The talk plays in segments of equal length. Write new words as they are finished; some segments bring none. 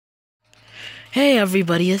Hey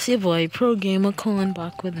everybody, it's your boy Pro Gamer Con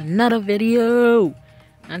back with another video.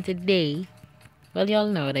 And today, well y'all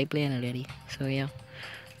know what I playing already. So yeah.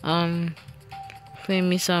 Playing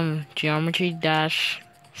me some Geometry Dash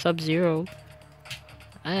Sub-Zero.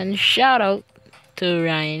 And shout out to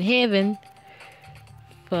Ryan Haven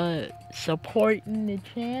for supporting the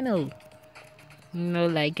channel. You know,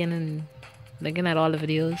 liking and looking at all the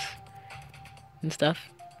videos and stuff.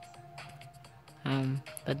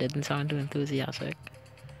 That didn't sound too enthusiastic.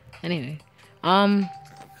 Anyway,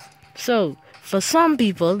 so for some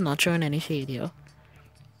people, not showing any shade here,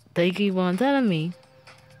 they keep on telling me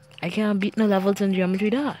I can't beat no levels in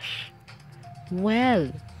Geometry Dash.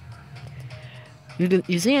 Well,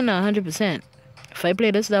 you see in 100%. If I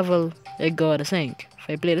play this level, it go out of sync. If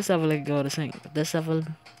I play this level, it go out of sync. This level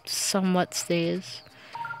somewhat stays.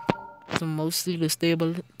 So mostly the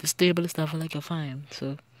stablest level I can find.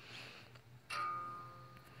 So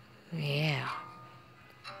yeah.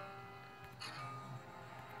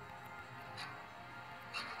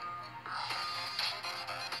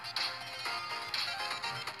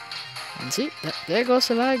 And see, there goes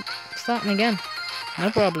the lag starting again.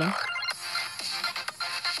 No problem.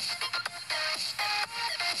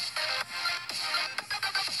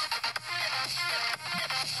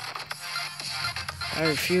 I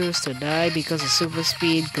refuse to die because of super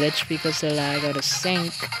speed, glitch because of lag out of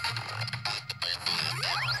sync.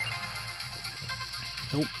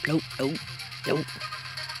 Nope, nope, nope, nope,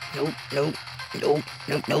 nope, nope, nope,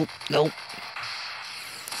 nope, nope, nope.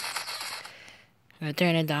 I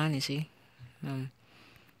turn it down, you see.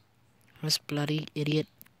 This bloody idiot,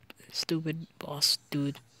 stupid boss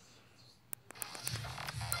dude.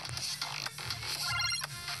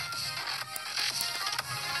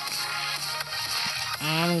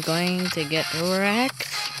 I'm going to get wrecked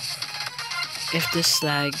if this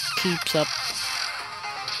lag keeps up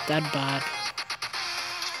that bad.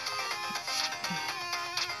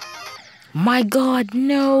 My god,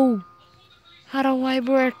 no! How do I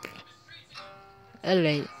work?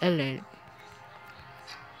 Alright.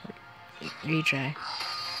 Retry.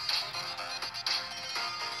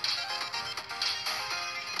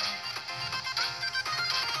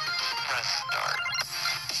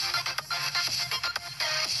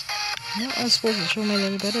 No, I'm supposed to show my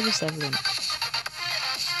little better this leveling.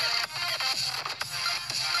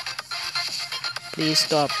 Please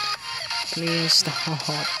stop. Please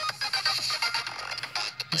stop.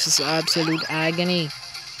 This is absolute agony.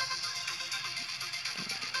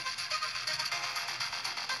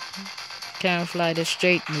 Can't fly this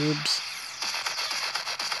straight, noobs.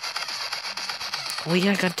 Oh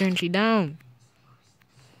yeah, I got turned you down.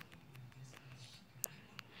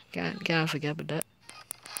 Can't forget about that.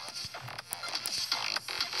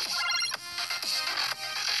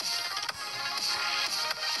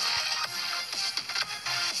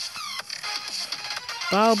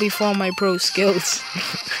 Bow before my pro skills.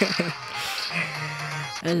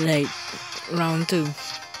 Alright, round 2.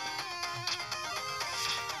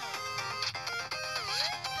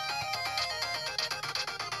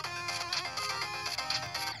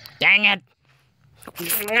 Dang it!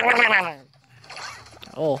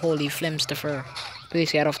 Oh, holy flimstifer.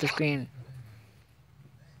 Please get off the screen.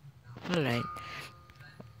 Alright.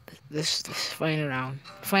 This final round.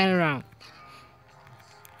 Final round.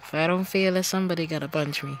 If I don't feel it, somebody gotta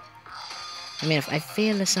punch me. I mean, if I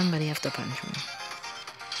feel it, somebody have to punch me.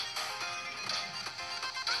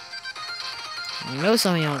 I know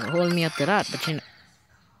some of y'all hold me up to that, but you know.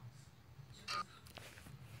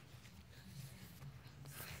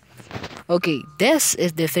 Okay, this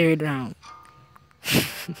is the 3rd round.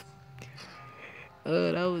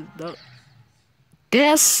 Oh, that was dope.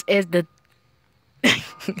 This is the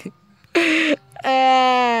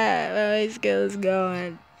my skills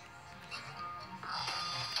going.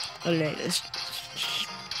 Alright,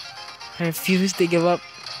 I refuse to give up.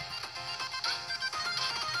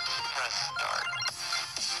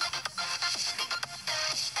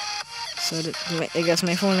 So I guess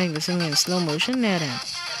my phone like this is in slow motion there then.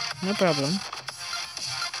 No problem.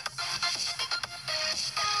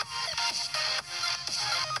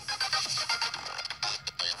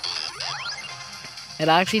 It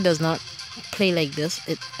actually does not play like this.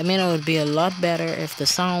 I mean, it would be a lot better if the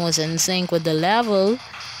sound was in sync with the level.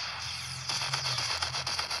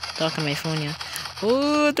 Talking my phone, yeah.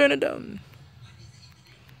 Oh, turn it down.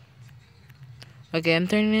 Okay, I'm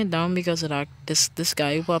turning it down because this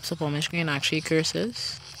guy who pops up on my screen actually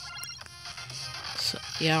curses. So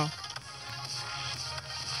yeah.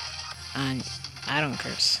 And I don't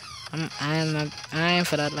curse. I am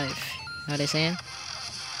for that life. You know what I'm saying?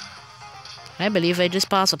 I believe I just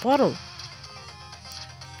passed a portal.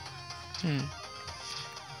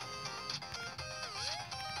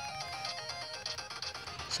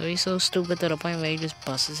 So he's so stupid to the point where he just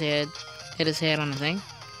busts his head, hit his head on the thing.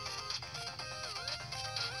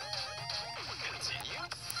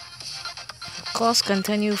 Of course,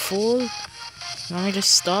 continue, fool. Let me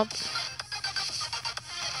just stop.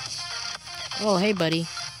 Oh, hey, buddy.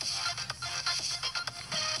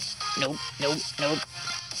 Nope, nope, nope.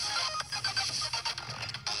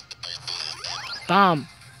 Bam.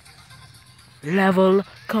 Level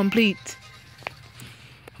complete.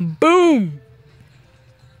 Boom.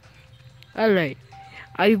 Alright.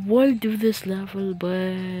 I will do this level, but...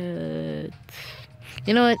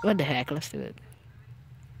 You know what? What the heck? Let's do it.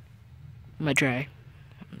 I'm gonna try.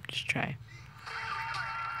 Just try.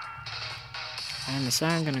 And the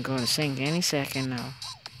song gonna go to sync any second now.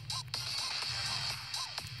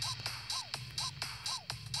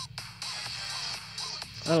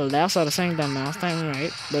 Oh, that's how the sync done last time,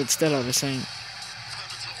 right? But it's still out of sync.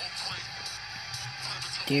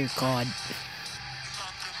 Dear God.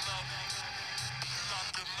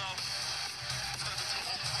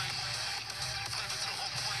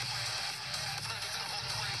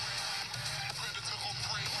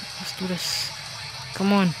 Let's do this.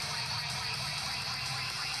 Come on.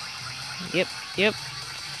 Yep, yep.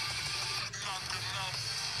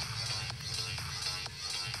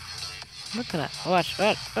 Look at that. Watch,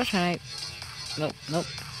 watch my... Nope, nope.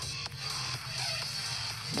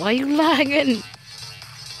 Why are you lagging?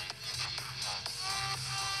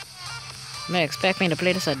 You may expect me to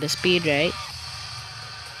play this at this speed, right?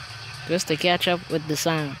 Just to catch up with the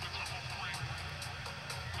sound.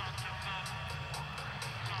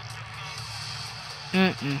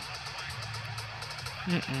 Mm-mm.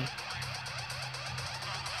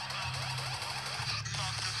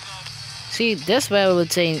 See, that's why I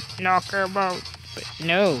would say knock her about. But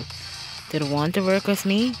no. Did want to work with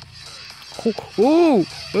me? Ooh,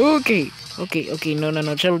 okay. Okay,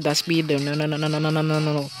 no. Chill with that speed though.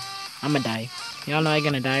 No. I'ma die. Y'all know I'm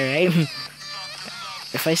gonna die, right?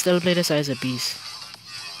 If I still play this as a beast.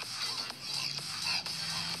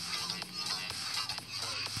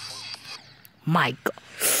 My God.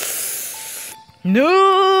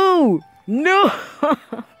 No!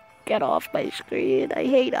 Get off my screen. I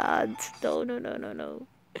hate ads. No.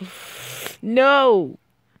 No!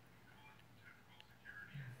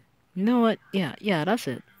 You know what? Yeah, that's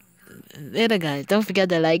it. Later, guys. Don't forget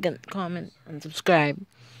to like and comment and subscribe.